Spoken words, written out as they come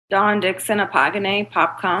Dawn Dixon, Apogane,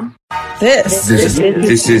 Popcom. This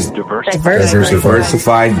is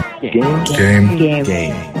Diversified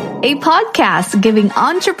Game. A podcast giving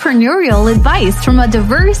entrepreneurial advice from a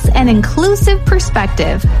diverse and inclusive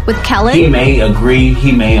perspective with Kellen. He may agree,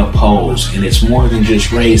 he may oppose, and it's more than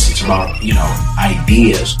just race, it's about,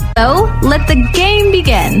 ideas. So, let the game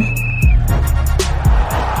begin.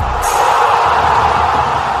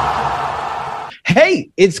 Hey,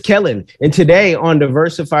 it's Kellen, and today on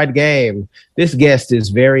Diversified Game, this guest is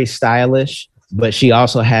very stylish, but she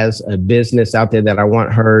also has a business out there that I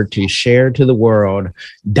want her to share to the world.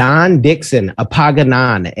 Dawn Dixon,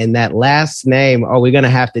 Apogane, and that last name, we're going to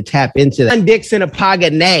have to tap into that. Dawn Dixon,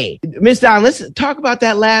 Apogane. Miss Dawn, let's talk about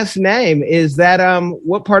that last name. Is that,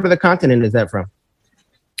 what part of the continent is that from?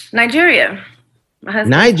 Nigeria. My husband.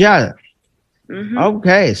 Nigeria. Mm-hmm.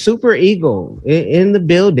 Okay, Super Eagle in the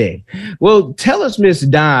building. Well, tell us, Miss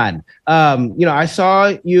Dawn. I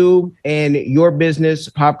saw you and your business,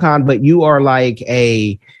 Popcom, but you are like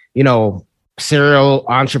a, serial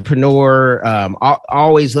entrepreneur.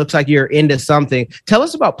 Always looks like you're into something. Tell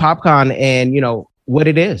us about Popcom and what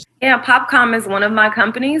it is. Yeah, Popcom is one of my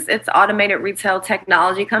companies. It's an automated retail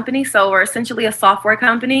technology company. So we're essentially a software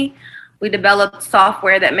company. We developed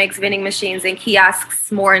software that makes vending machines and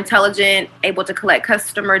kiosks more intelligent, able to collect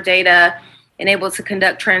customer data, and able to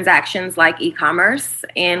conduct transactions like e-commerce.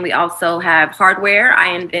 And we also have hardware. I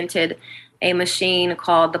invented a machine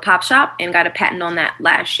called the Pop Shop and got a patent on that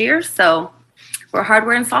last year. So we're a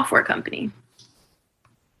hardware and software company.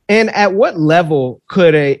 And at what level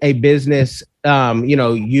could a business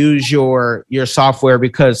use your software?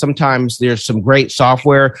 Because sometimes there's some great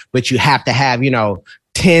software, but you have to have,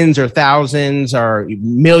 tens or thousands or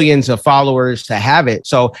millions of followers to have it.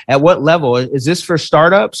 So at what level? Is this for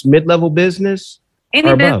startups, mid-level business?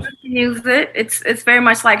 Any business can use it. It's very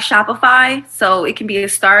much like Shopify. So it can be a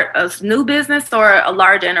new business or a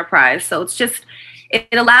large enterprise. So it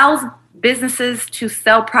allows businesses to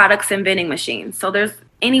sell products in vending machines. So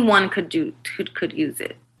anyone could use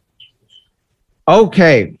it.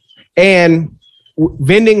 Okay. And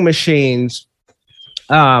vending machines,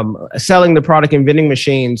 selling the product in vending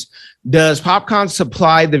machines, does Popcom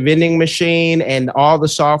supply the vending machine and all the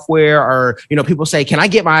software? Or, people say, can I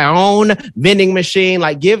get my own vending machine?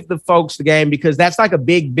 Like, give the folks the game, because that's like a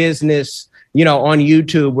big business, on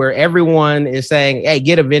YouTube where everyone is saying, hey,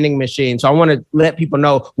 get a vending machine. So I want to let people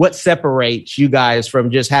know what separates you guys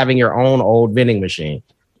from just having your own old vending machine.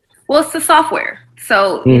 Well, it's the software.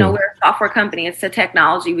 So, we're a software company. It's the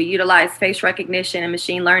technology. We utilize face recognition and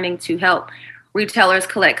machine learning to help retailers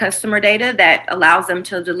collect customer data that allows them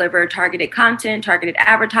to deliver targeted content, targeted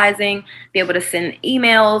advertising, be able to send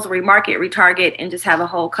emails, remarket, retarget, and just have a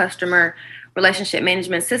whole customer relationship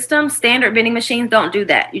management system. Standard vending machines don't do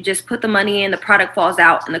that. You just put the money in, the product falls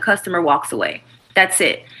out, and the customer walks away. That's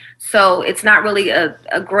it. So it's not really a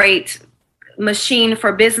great machine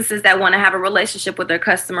for businesses that want to have a relationship with their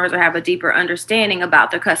customers or have a deeper understanding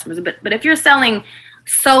about their customers. But if you're selling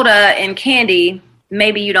soda and candy,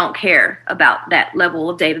 maybe you don't care about that level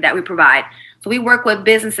of data that we provide. So we work with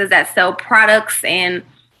businesses that sell products and,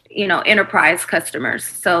 enterprise customers.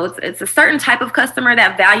 So it's a certain type of customer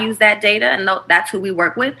that values that data, and that's who we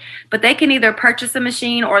work with. But they can either purchase a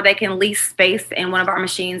machine or they can lease space in one of our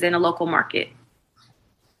machines in a local market.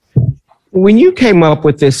 When you came up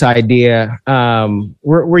with this idea,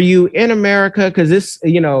 were you in America? Because this,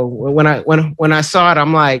 when I saw it,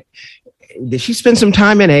 I'm like, did she spend some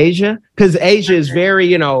time in Asia? Because Asia is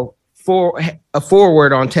very,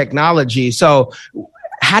 forward on technology. So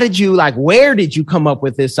how did you, where did you come up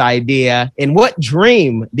with this idea, and what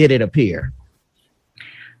dream did it appear?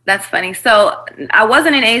 That's funny. So I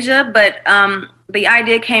wasn't in Asia, but the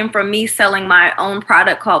idea came from me selling my own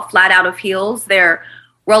product called Flat Out of Heels. They're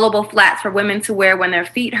rollable flats for women to wear when their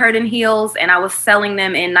feet hurt in heels. And I was selling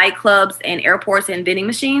them in nightclubs and airports and vending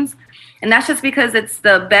machines. And that's just because it's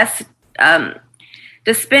the best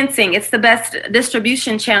dispensing. It's the best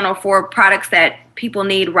distribution channel for products that people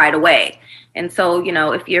need right away. And so,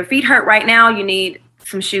 if your feet hurt right now, you need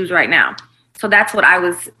some shoes right now. So that's what I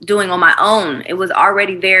was doing on my own. It was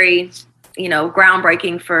already very,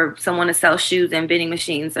 groundbreaking for someone to sell shoes and vending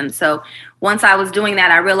machines. And so once I was doing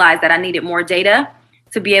that, I realized that I needed more data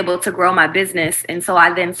to be able to grow my business. And so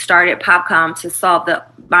I then started Popcom to solve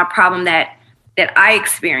my problem that I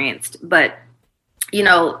experienced. But,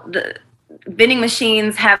 the vending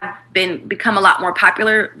machines have become a lot more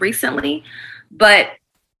popular recently, but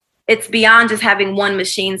it's beyond just having one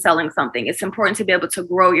machine selling something. It's important to be able to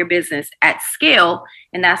grow your business at scale,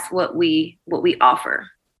 and that's what we offer.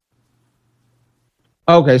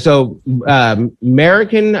 Okay, so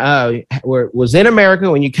American was in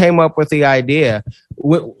America when you came up with the idea.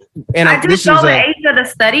 And I did go to Asia to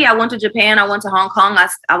study. I went to Japan. I went to Hong Kong.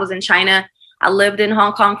 I was in China. I lived in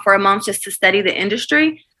Hong Kong for a month just to study the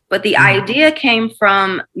industry. But the idea came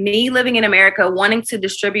from me living in America, wanting to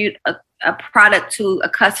distribute a product to a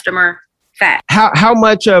customer fast. How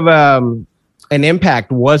much of an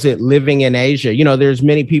impact was it living in Asia? You know, there's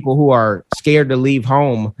many people who are scared to leave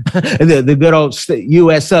home, the good old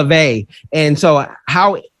US of A. And so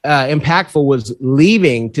how impactful was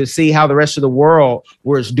leaving to see how the rest of the world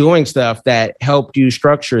was doing stuff that helped you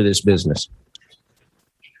structure this business?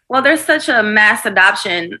 Well, there's such a mass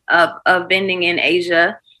adoption of vending in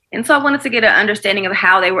Asia. And so I wanted to get an understanding of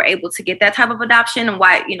how they were able to get that type of adoption and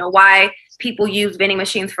why people use vending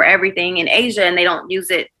machines for everything in Asia and they don't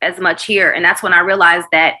use it as much here. And that's when I realized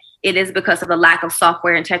that it is because of the lack of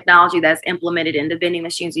software and technology that's implemented in the vending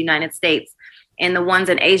machines in the United States. And the ones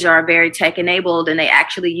in Asia are very tech enabled and they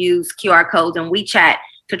actually use QR codes and WeChat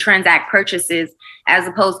to transact purchases, as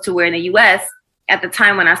opposed to where in the US, at the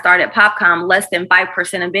time when I started Popcom, less than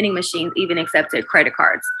 5% of vending machines even accepted credit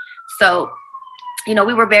cards. So,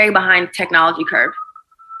 we were very behind technology curve.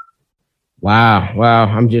 Wow.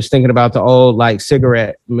 I'm just thinking about the old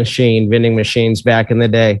cigarette machine, vending machines back in the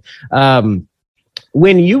day.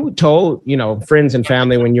 When you told, friends and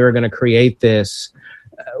family when you were going to create this,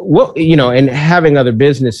 and having other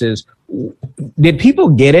businesses, did people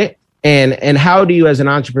get it? And how do you as an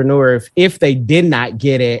entrepreneur, if they did not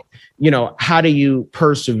get it, how do you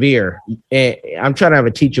persevere? I'm trying to have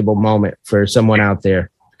a teachable moment for someone out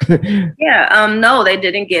there. No, they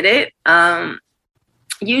didn't get it.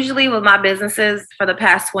 Usually with my businesses for the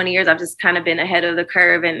past 20 years, I've just kind of been ahead of the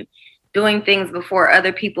curve and doing things before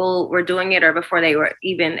other people were doing it or before they were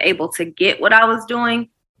even able to get what I was doing.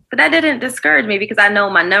 But that didn't discourage me because I know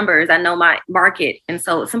my numbers, I know my market. And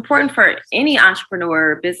so it's important for any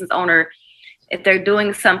entrepreneur, business owner, if they're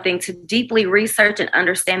doing something, to deeply research and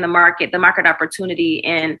understand the market opportunity,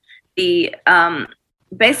 and the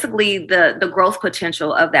basically the growth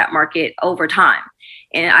potential of that market over time.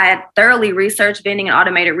 And I had thoroughly researched vending and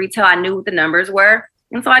automated retail. I knew what the numbers were.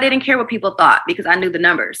 And so I didn't care what people thought because I knew the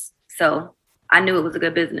numbers. So I knew it was a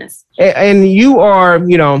good business. And you are,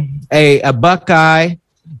 a Buckeye,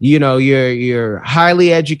 you're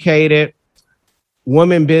highly educated,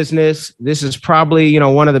 women business. This is probably,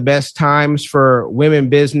 one of the best times for women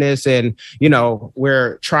business. And,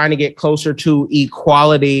 we're trying to get closer to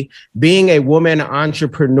equality. Being a woman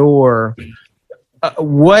entrepreneur,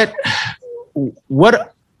 what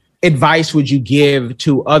advice would you give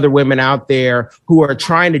to other women out there who are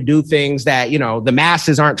trying to do things that, the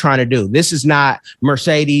masses aren't trying to do? This is not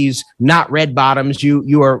Mercedes, not red bottoms.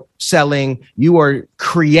 You are selling, you are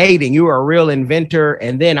creating, you are a real inventor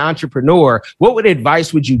and then entrepreneur. What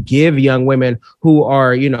advice would you give young women who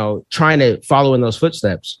are, trying to follow in those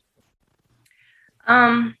footsteps?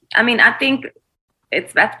 I think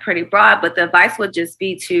that's pretty broad, but the advice would just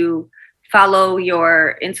be to follow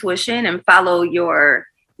your intuition and follow your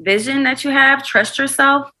vision that you have. Trust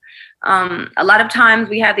yourself. A lot of times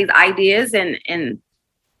we have these ideas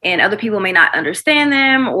and other people may not understand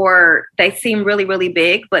them, or they seem really, really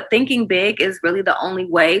big, but thinking big is really the only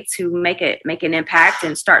way to make an impact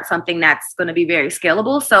and start something that's going to be very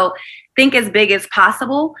scalable. So think as big as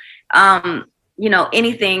possible.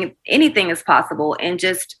 Anything is possible. And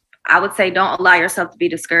just, I would say, don't allow yourself to be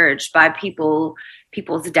discouraged by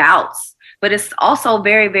people's doubts. But it's also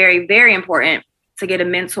very, very, very important to get a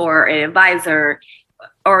mentor, an advisor,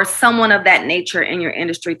 or someone of that nature in your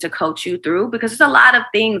industry to coach you through, because there's a lot of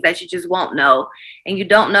things that you just won't know, and you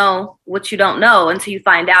don't know what you don't know until you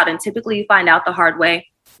find out. And typically you find out the hard way,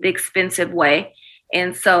 the expensive way.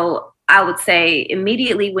 And so I would say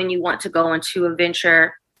immediately when you want to go into a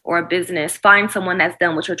venture or a business, find someone that's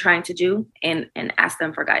done what you're trying to do and ask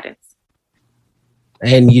them for guidance.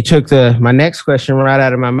 And you took my next question right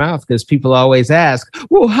out of my mouth, because people always ask,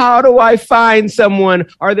 well, how do I find someone?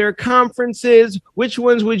 Are there conferences? Which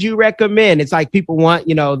ones would you recommend? It's like people want,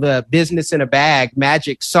 the business in a bag,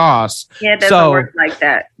 magic sauce. Yeah, it doesn't work like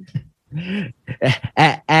that.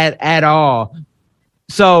 At all.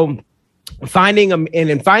 So finding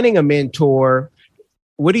a mentor,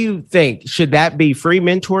 what do you think? Should that be free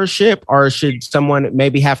mentorship, or should someone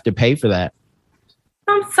maybe have to pay for that?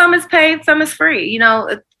 Some is paid, some is free.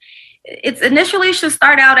 It's initially should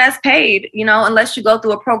start out as paid, unless you go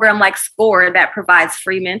through a program like SCORE that provides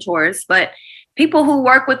free mentors. But people who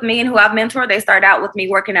work with me and who I've mentored, they start out with me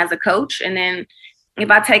working as a coach. And then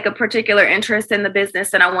if I take a particular interest in the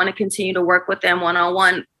business and I want to continue to work with them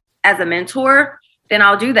one-on-one as a mentor, then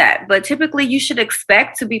I'll do that. But typically you should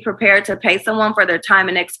expect to be prepared to pay someone for their time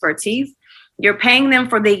and expertise. You're paying them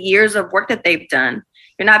for the years of work that they've done.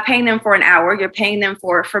 You're not paying them for an hour. You're paying them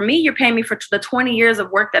for me, you're paying me for the 20 years of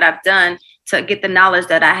work that I've done to get the knowledge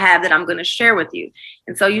that I have that I'm going to share with you.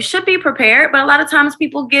 And so you should be prepared. But a lot of times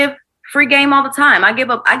people give free game all the time. I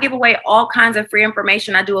give away all kinds of free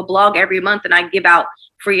information. I do a blog every month and I give out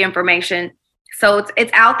free information. So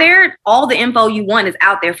it's out there. All the info you want is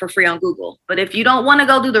out there for free on Google. But if you don't want to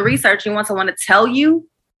go do the research, you want someone to tell you,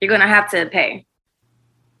 you're going to have to pay.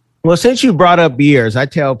 Well, since you brought up years, I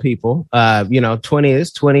tell people,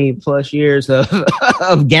 20 plus years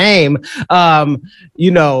of game,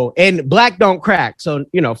 and black don't crack. So,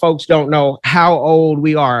 folks don't know how old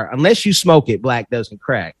we are. Unless you smoke it, black doesn't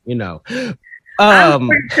crack, I'm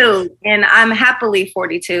 42 and I'm happily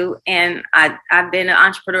 42. And I've been an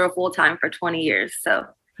entrepreneur full time for 20 years. So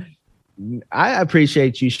I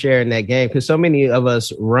appreciate you sharing that game, because so many of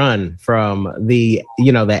us run from the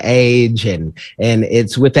age and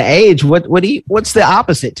it's with the age. What's the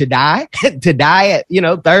opposite? To die, to die at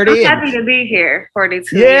 30. I'm happy to be here,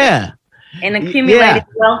 42. Yeah, and accumulated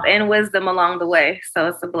wealth and wisdom along the way. So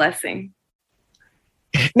it's a blessing.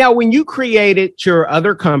 Now, when you created your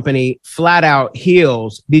other company, Flat Out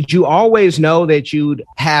Heels, did you always know that you'd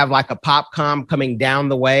have like a Popcom coming down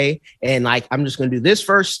the way and like, I'm just going to do this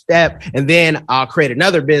first step and then I'll create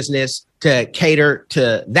another business to cater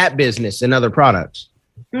to that business and other products?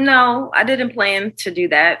 No, I didn't plan to do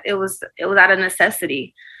that. It was out of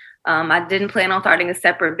necessity. I didn't plan on starting a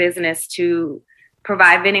separate business to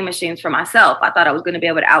provide vending machines for myself. I thought I was going to be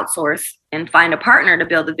able to outsource and find a partner to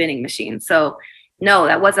build the vending machine. So no,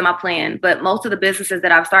 that wasn't my plan. But most of the businesses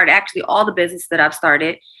that I've started, actually all the businesses that I've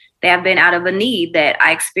started, they have been out of a need that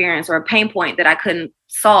I experienced or a pain point that I couldn't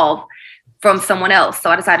solve from someone else.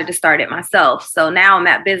 So I decided to start it myself. So now I'm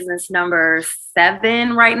at business number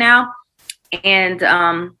 7 right now. And,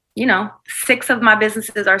 6 of my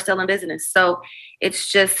businesses are still in business. So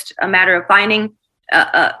it's just a matter of finding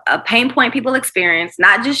a pain point people experience,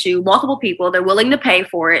 not just you, multiple people. They're willing to pay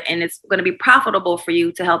for it. And it's going to be profitable for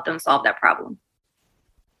you to help them solve that problem.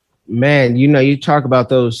 Man, you talk about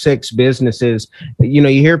those 6 businesses, you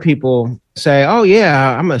hear people say, oh,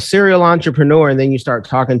 yeah, I'm a serial entrepreneur. And then you start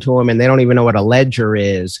talking to them and they don't even know what a ledger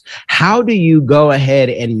is. How do you go ahead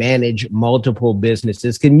and manage multiple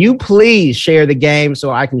businesses? Can you please share the game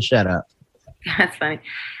so I can shut up? That's funny.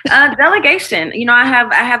 Delegation. I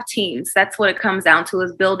have teams. That's what it comes down to,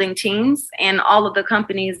 is building teams. And all of the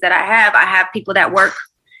companies that I have people that work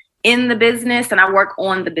in the business and I work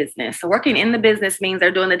on the business. So working in the business means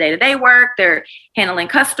they're doing the day-to-day work, they're handling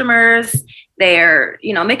customers, they're,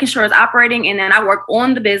 making sure it's operating. And then I work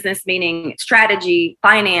on the business, meaning strategy,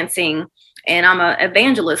 financing, and I'm an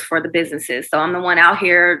evangelist for the businesses. So I'm the one out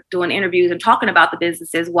here doing interviews and talking about the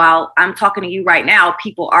businesses while I'm talking to you right now.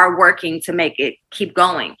 People are working to make it keep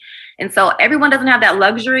going. And so everyone doesn't have that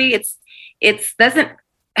luxury. It doesn't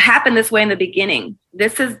happen this way in the beginning.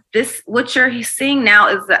 What you're seeing now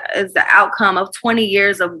is the outcome of 20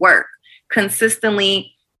 years of work,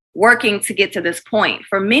 consistently working to get to this point.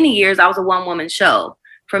 For many years, I was a one-woman show.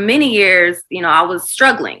 For many years, I was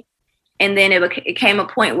struggling. And then it came a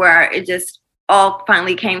point where it just all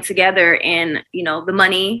finally came together and, the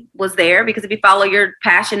money was there, because if you follow your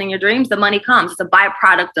passion and your dreams, the money comes. It's a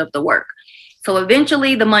byproduct of the work. So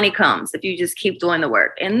eventually the money comes if you just keep doing the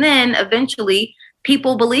work. And then eventually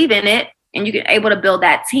people believe in it and you get able to build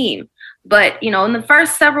that team. But, in the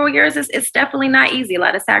first several years, it's definitely not easy. A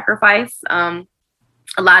lot of sacrifice, a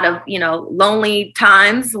lot of, lonely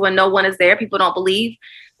times when no one is there. People don't believe.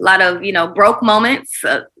 A lot of, broke moments,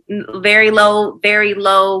 very low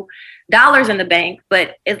dollars in the bank.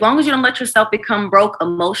 But as long as you don't let yourself become broke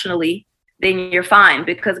emotionally, then you're fine,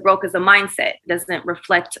 because broke is a mindset. It doesn't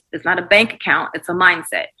reflect, it's not a bank account, it's a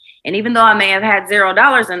mindset. And even though I may have had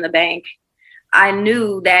 $0 in the bank, I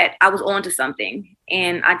knew that I was onto something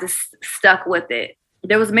and I just stuck with it.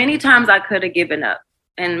 There was many times I could have given up,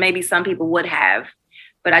 and maybe some people would have,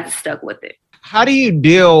 but I just stuck with it. How do you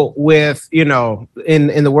deal with,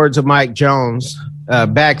 in the words of Mike Jones,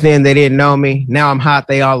 back then they didn't know me, now I'm hot,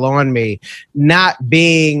 they all on me, not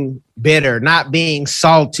being bitter, not being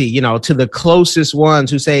salty, to the closest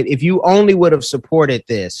ones who say, if you only would have supported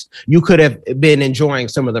this, you could have been enjoying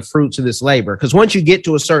some of the fruits of this labor. Because once you get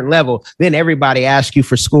to a certain level, then everybody asks you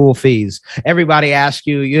for school fees. Everybody asks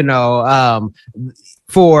you,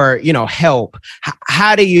 for, help.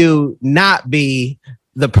 How do you not be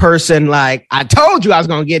the person like, I told you I was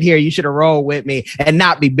going to get here, you should have rolled with me, and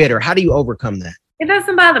not be bitter? How do you overcome that? It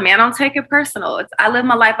doesn't bother me. I don't take it personal. I live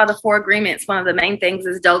my life by the 4 agreements. One of the main things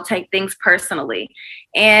is don't take things personally.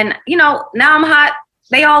 And, now I'm hot.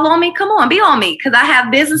 They all on me. Come on, be on me. Because I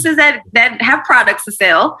have businesses that have products to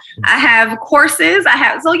sell. I have courses.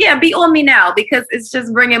 Be on me now because it's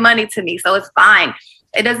just bringing money to me. So it's fine.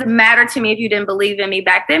 It doesn't matter to me if you didn't believe in me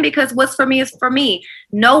back then, because what's for me is for me.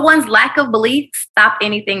 No one's lack of belief stopped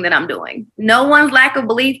anything that I'm doing. No one's lack of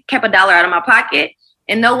belief kept $1 out of my pocket.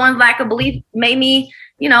 And no one's lack of belief made me,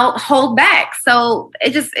 hold back. So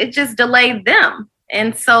it just delayed them.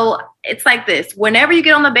 And so it's like this. Whenever you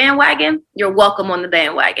get on the bandwagon, you're welcome on the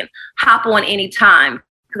bandwagon. Hop on any time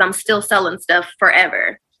because I'm still selling stuff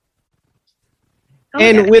forever.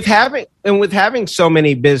 With having so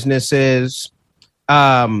many businesses,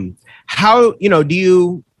 how, do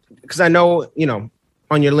you, because I know,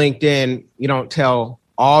 on your LinkedIn, you don't tell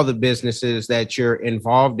all the businesses that you're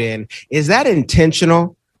involved in. Is that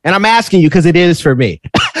intentional? And I'm asking you because it is for me.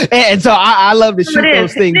 And so I love to shoot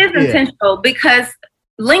those things. It is intentional because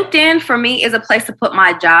LinkedIn for me is a place to put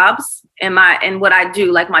my jobs and what I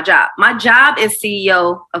do, like my job. My job is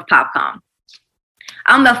CEO of Popcom.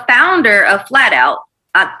 I'm the founder of Flat Out.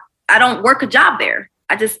 I don't work a job there.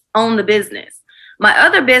 I just own the business. My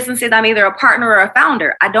other businesses, I'm either a partner or a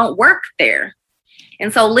founder. I don't work there.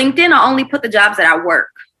 And so LinkedIn, I only put the jobs that I work.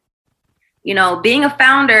 Being a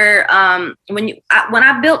founder, when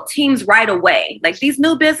I built teams right away, like these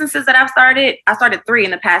new businesses that I started 3 in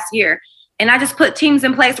the past year, and I just put teams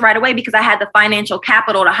in place right away because I had the financial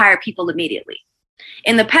capital to hire people immediately.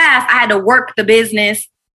 In the past, I had to work the business,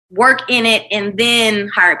 work in it, and then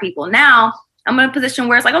hire people. Now I'm in a position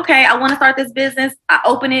where it's like, okay, I want to start this business. I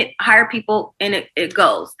open it, hire people, and it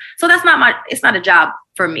goes. So it's not a job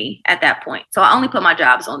for me at that point. So I only put my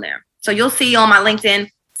jobs on there. So you'll see on my LinkedIn,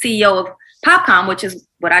 CEO of Popcom, which is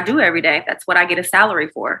what I do every day. That's what I get a salary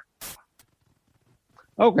for.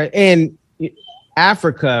 Okay. And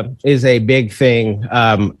Africa is a big thing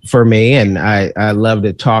for me, and I love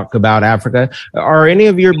to talk about Africa. Are any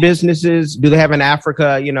of your businesses, do they have an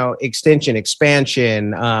Africa,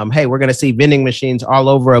 expansion? Hey, we're going to see vending machines all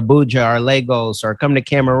over Abuja or Lagos, or come to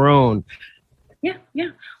Cameroon. Yeah.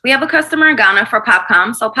 We have a customer in Ghana for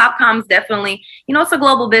Popcom. So Popcom's definitely, it's a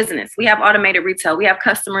global business. We have automated retail. We have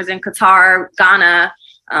customers in Qatar, Ghana,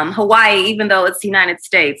 Hawaii, even though it's the United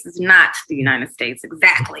States. It's not the United States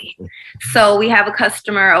exactly. So we have a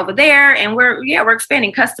customer over there, and we're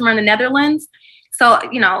expanding. Customer in the Netherlands. So,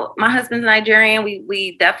 my husband's Nigerian.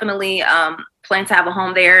 We definitely plan to have a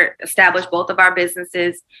home there, establish both of our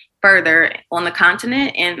businesses further on the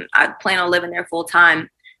continent. And I plan on living there full time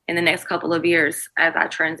in the next couple of years as I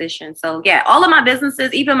transition. So all of my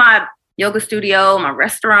businesses, even my yoga studio, my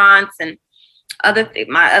restaurants, and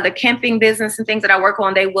my other camping business and things that I work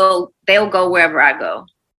on, they'll go wherever I go.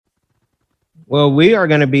 Well, we are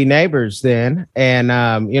going to be neighbors then. And,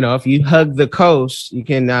 if you hug the coast, you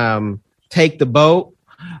can take the boat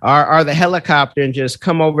or the helicopter and just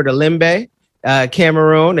come over to Limbe,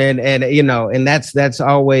 Cameroon. And that's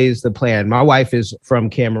always the plan. My wife is from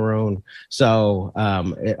Cameroon, so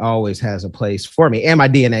it always has a place for me. And my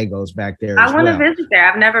DNA goes back there. I want to visit there.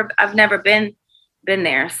 I've never been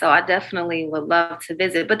there, so I definitely would love to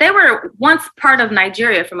visit. But they were once part of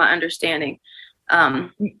Nigeria, from my understanding.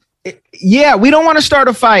 Yeah, we don't want to start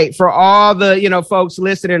a fight for all the, folks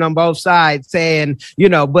listening on both sides saying,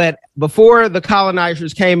 but before the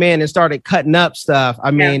colonizers came in and started cutting up stuff,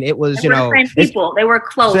 I mean, it was, same people. They were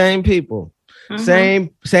close. Same people. Mm-hmm.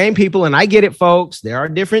 Same people. And I get it, folks. There are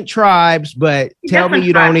different tribes, but tell me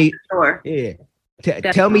you don't eat. Sure. Yeah.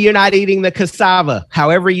 Tell me you're not eating the cassava.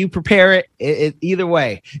 However you prepare it, either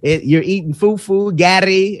way, you're eating fufu,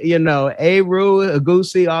 gari, eru,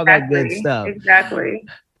 agusi, all that good stuff. Exactly.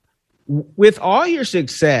 With all your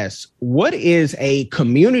success, what is a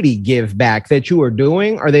community give back that you are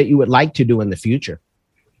doing or that you would like to do in the future?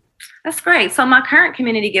 That's great. So my current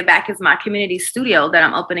community give back is my community studio that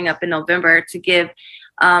I'm opening up in November to give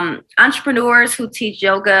entrepreneurs who teach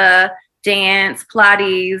yoga, dance,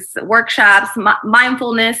 Pilates, workshops,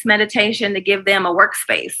 mindfulness, meditation, to give them a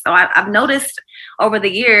workspace. So I've noticed over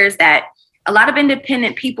the years that a lot of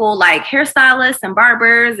independent people like hairstylists and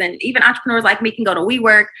barbers and even entrepreneurs like me can go to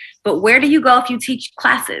WeWork, but where do you go if you teach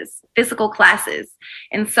classes, physical classes?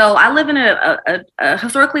 And so I live in a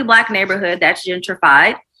historically Black neighborhood that's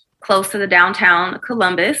gentrified, close to the downtown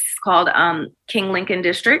Columbus, called King Lincoln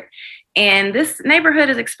District. And this neighborhood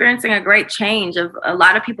is experiencing a great change of a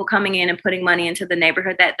lot of people coming in and putting money into the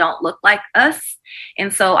neighborhood that don't look like us.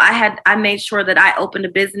 And so I made sure that I opened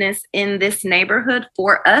a business in this neighborhood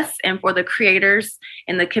for us and for the creators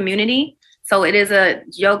in the community So it is a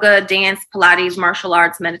yoga, dance, Pilates, martial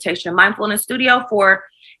arts, meditation, and mindfulness studio for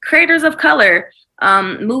creators of color,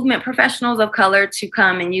 movement professionals of color to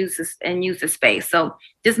come and use the space. So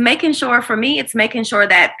just making sure, for me, it's making sure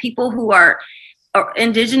that people who are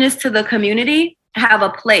indigenous to the community have a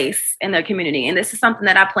place in their community. And this is something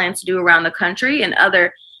that I plan to do around the country and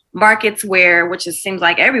other markets which it seems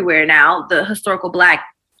like everywhere now, the historical Black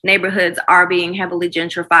neighborhoods are being heavily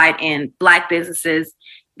gentrified and Black businesses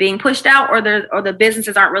being pushed out, or the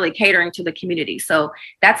businesses aren't really catering to the community. So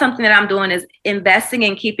that's something that I'm doing, is investing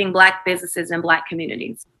in keeping Black businesses in Black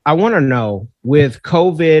communities. I want to know, with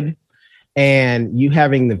COVID and you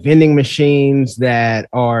having the vending machines that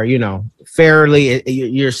are, fairly,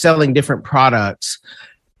 you're selling different products.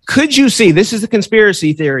 Could you see, this is the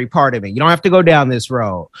conspiracy theory part of it, you don't have to go down this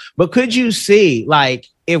road, but could you see, like,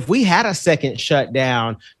 if we had a second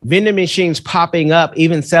shutdown, vending machines popping up,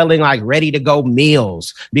 even selling like ready to go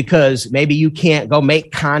meals, because maybe you can't go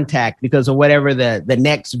make contact because of whatever the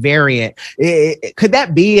next variant? Could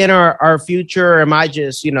that be in our future? Or am I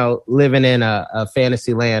just, living in a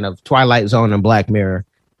fantasy land of Twilight Zone and Black Mirror?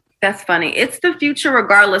 That's funny. It's the future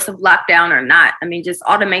regardless of lockdown or not. I mean, just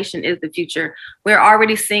automation is the future. We're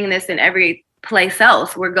already seeing this in every place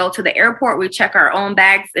else. We go to the airport, we check our own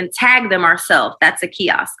bags and tag them ourselves. That's a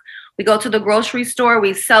kiosk. We go to the grocery store,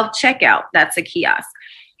 we self-checkout. That's a kiosk.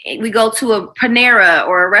 We go to a Panera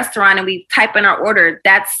or a restaurant and we type in our order.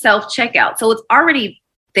 That's self-checkout. So it's already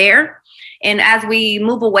there. And as we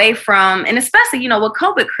move away from, and especially, what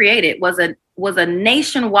COVID created was a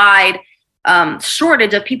nationwide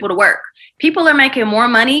shortage of people to work. People are making more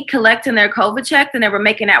money collecting their COVID check than they were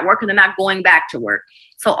making at work, and they're not going back to work.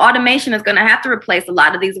 So automation is going to have to replace a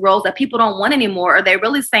lot of these roles that people don't want anymore. Or they're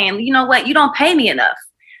really saying, you know what, you don't pay me enough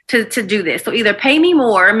to do this. So either pay me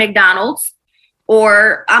more, McDonald's,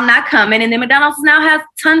 or I'm not coming. And then McDonald's now has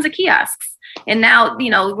tons of kiosks and now,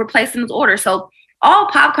 replacing those orders. So all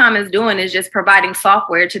Popcom is doing is just providing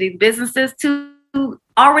software to these businesses to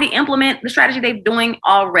already implement the strategy they're doing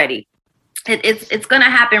already. It's going to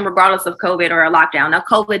happen regardless of COVID or a lockdown. Now,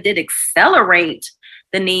 COVID did accelerate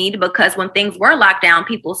the need, because when things were locked down,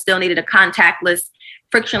 people still needed a contactless,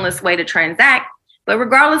 frictionless way to transact. But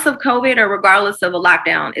regardless of COVID or regardless of a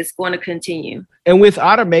lockdown, it's going to continue. And with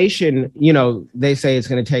automation, they say it's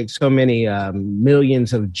going to take so many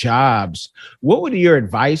millions of jobs. What would your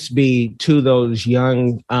advice be to those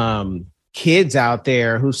young kids out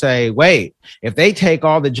there who say, wait, if they take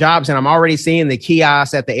all the jobs, and I'm already seeing the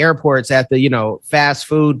kiosks at the airports, at the, fast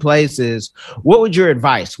food places, what would your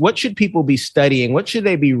advice? What should people be studying? What should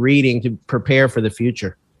they be reading to prepare for the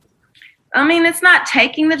future? I mean, it's not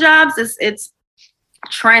taking the jobs, it's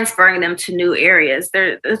transferring them to new areas.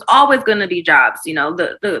 There's always going to be jobs.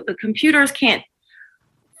 The computers can't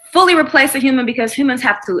fully replace a human, because humans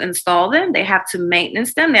have to install them, they have to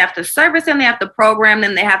maintenance them, they have to service them, they have to program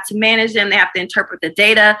them, they have to manage them, they have to interpret the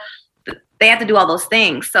data, they have to do all those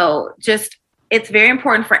things. So it's very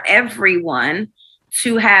important for everyone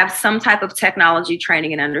to have some type of technology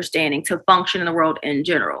training and understanding to function in the world in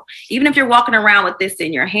general. Even if you're walking around with this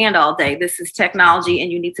in your hand all day, this is technology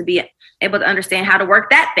and you need to be able to understand how to work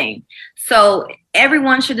that thing. So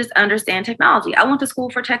everyone should just understand technology. I went to school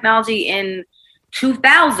for technology in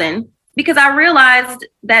 2000 because I realized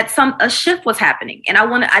that a shift was happening and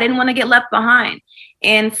I didn't want to get left behind.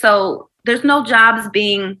 And so there's no jobs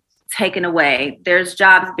being taken away. There's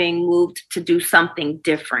jobs being moved to do something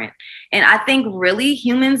different. And I think really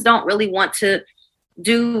humans don't really want to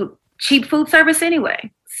do cheap food service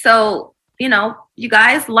anyway. So, you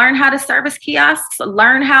guys learn how to service kiosks,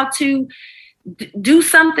 learn how to do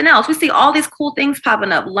something else. We see all these cool things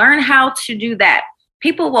popping up. Learn how to do that.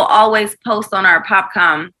 People will always post on our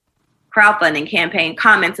Popcom crowdfunding campaign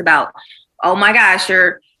comments about, oh my gosh,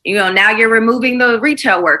 now you're removing the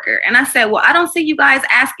retail worker. And I said, well, I don't see you guys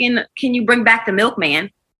asking, can you bring back the milkman?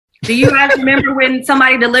 Do you guys remember when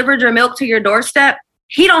somebody delivered your milk to your doorstep?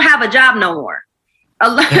 He don't have a job no more. A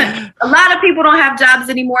lot of people don't have jobs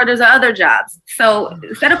anymore. There's other jobs. So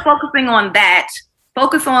instead of focusing on that,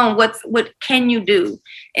 focus on what can you do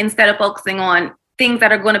instead of focusing on things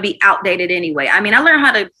that are going to be outdated anyway. I mean, I learned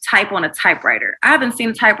how to type on a typewriter. I haven't seen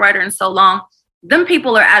a typewriter in so long. Them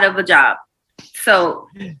people are out of a job. So,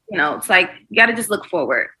 it's like, you got to just look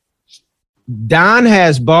forward. Dawn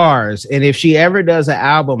has bars. And if she ever does an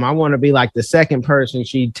album, I want to be like the second person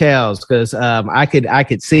she tells, because I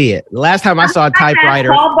could see it. The last time I saw a typewriter.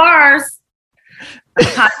 Called Bars. A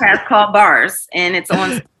podcast called Bars. And it's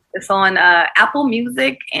on Apple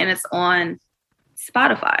Music and it's on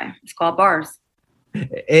Spotify. It's called Bars.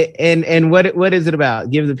 And what is it about?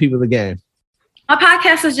 Give the people the game. My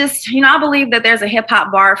podcast is just, I believe that there's a hip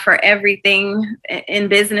hop bar for everything in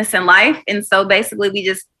business and life. And so basically we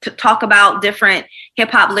just talk about different hip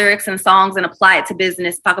hop lyrics and songs and apply it to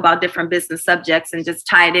business, talk about different business subjects and just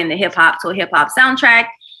tie it into hip hop to a hip hop soundtrack.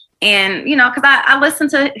 And, because I listen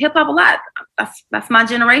to hip hop a lot. That's my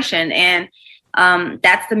generation. And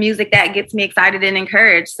that's the music that gets me excited and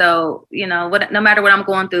encouraged. So, no matter what I'm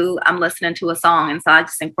going through, I'm listening to a song. And so I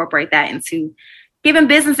just incorporate that into giving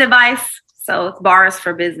business advice. So it's bars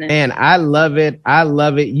for business. Man, I love it. I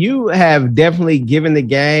love it. You have definitely given the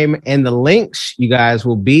game, and the links, you guys,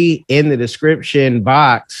 will be in the description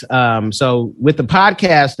box. So with the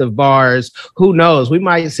podcast of bars, who knows? We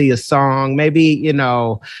might see a song, maybe,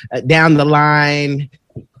 down the line.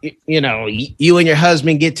 You and your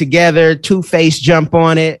husband get together, Two-Face jump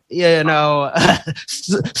on it,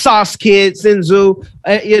 Sauce Kid, Sinzu,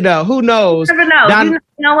 who knows? You never know. You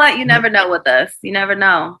know what? You never know with us. You never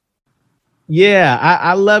know. Yeah,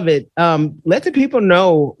 I love it. Let the people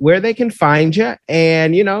know where they can find you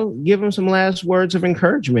and, give them some last words of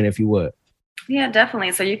encouragement, if you would. Yeah,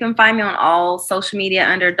 definitely. So you can find me on all social media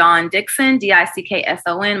under Dawn Dickson, Dickson.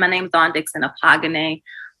 My name is Dawn Dickson Apagane,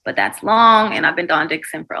 but that's long. And I've been Dawn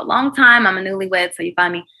Dickson for a long time. I'm a newlywed. So you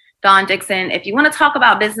find me Dawn Dickson. If you want to talk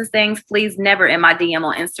about business things, please never in my DM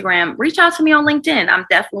on Instagram. Reach out to me on LinkedIn. I'm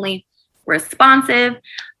definitely responsive.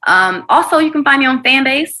 Also, you can find me on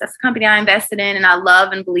Fanbase. That's a company I invested in and I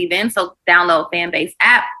love and believe in. So download Fanbase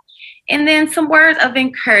app. And then some words of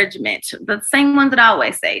encouragement. The same ones that I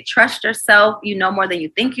always say. Trust yourself. You know more than you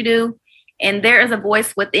think you do. And there is a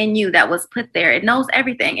voice within you that was put there. It knows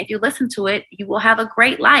everything. If you listen to it, you will have a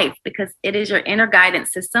great life because it is your inner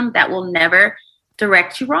guidance system that will never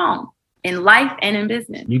direct you wrong in life and in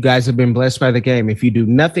business. You guys have been blessed by the game. If you do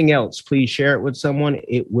nothing else, please share it with someone.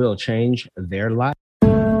 It will change their life.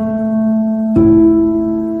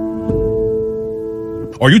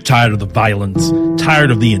 Are you tired of the violence,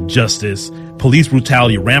 tired of the injustice, police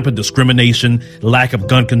brutality, rampant discrimination, lack of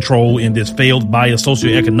gun control in this failed biased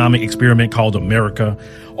socioeconomic experiment called America?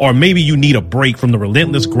 Or maybe you need a break from the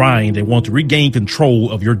relentless grind and want to regain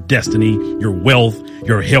control of your destiny, your wealth,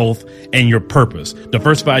 your health, and your purpose.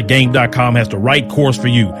 DiversifiedGame.com has the right course for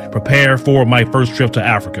you. Prepare for my first trip to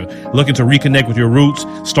Africa. Looking to reconnect with your roots,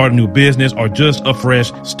 start a new business, or just a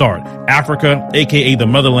fresh start. Africa, aka the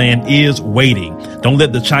motherland, is waiting. Don't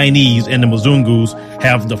let the Chinese and the Mzungus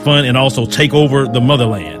have the fun and also take over the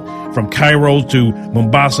motherland. From Cairo to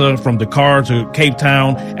Mombasa, from Dakar to Cape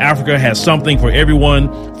Town, Africa has something for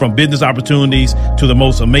everyone, from business opportunities to the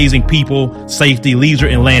most amazing people, safety, leisure,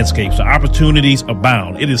 and landscapes. So opportunities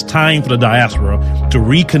abound. It is time for the diaspora to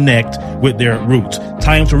reconnect with their roots.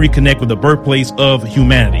 Time to reconnect with the birthplace of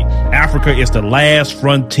humanity. Africa is the last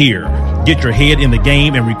frontier. Get your head in the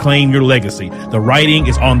game and reclaim your legacy. The writing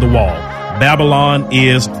is on the wall. Babylon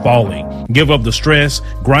is falling. Give up the stress,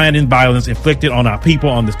 grind, and violence inflicted on our people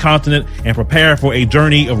on this continent and prepare for a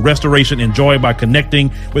journey of restoration and joy by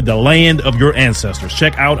connecting with the land of your ancestors.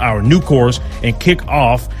 Check out our new course and kick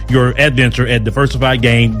off your adventure at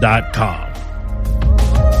DiversifiedGame.com.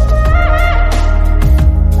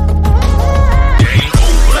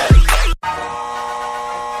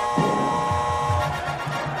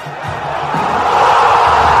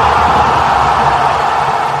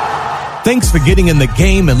 Thanks for getting in the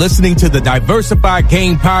game and listening to the Diversified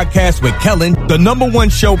Game podcast with Kellen, the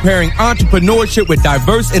 #1 show pairing entrepreneurship with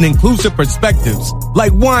diverse and inclusive perspectives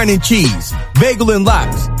like wine and cheese, bagel and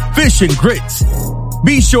lox, fish and grits.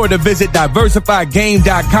 Be sure to visit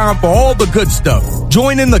diversifiedgame.com for all the good stuff.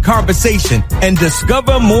 Join in the conversation and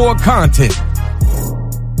discover more content.